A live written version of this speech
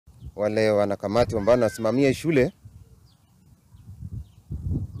wale wanakamati ambao wanasimamia shule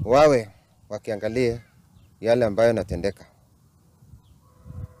wawe wakiangalia yale ambayo yanatendeka.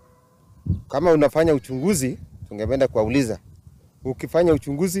 Kama unafanya uchunguzi, tungependa kuwauliza, ukifanya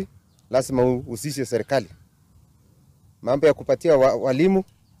uchunguzi lazima uhusishe serikali. Mambo ya kupatia walimu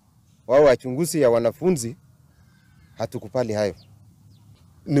wao wachunguzi ya wanafunzi, hatukupali hayo.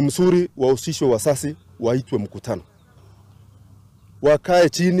 Ni mzuri wahusishwe wasasi, waitwe mkutano, wakae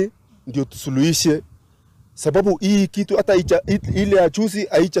chini ndio tusuluhishe, sababu hii kitu hata ile ya juzi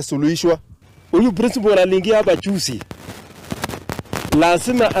haicha suluhishwa. Huyu principal aliingia hapa juzi,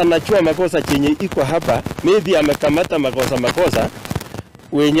 lazima anachua makosa chenye iko hapa. Maybe amekamata makosa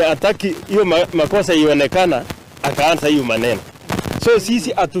wenye ataki hiyo makosa ionekana, akaanza hiyo maneno. So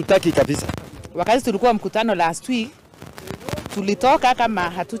sisi hatutaki kabisa. Wakati tulikuwa mkutano last week, tulitoka kama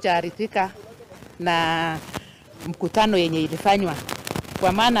hatujaridhika na mkutano yenye ilifanywa.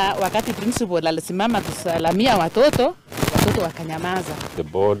 Kwa maana wakati principal alisimama kusalamia watoto wakanyamaza. The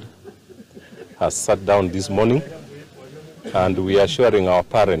board has sat down this morning and we are assuring our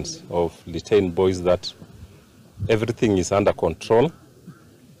parents of detained boys that everything is under control.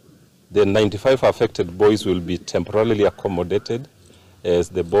 The 95 affected boys will be temporarily accommodated as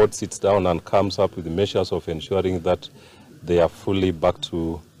the board sits down and comes up with measures of ensuring that they are fully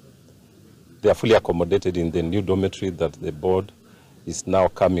accommodated in the new dormitory that the board is now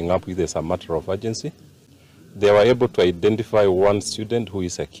coming up with as a matter of urgency. They were able to identify one student who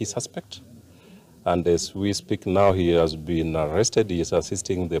is a key suspect, and as we speak now, he has been arrested. He is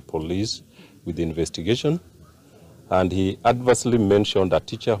assisting the police with the investigation, and he adversely mentioned a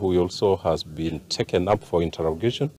teacher who also has been taken up for interrogation.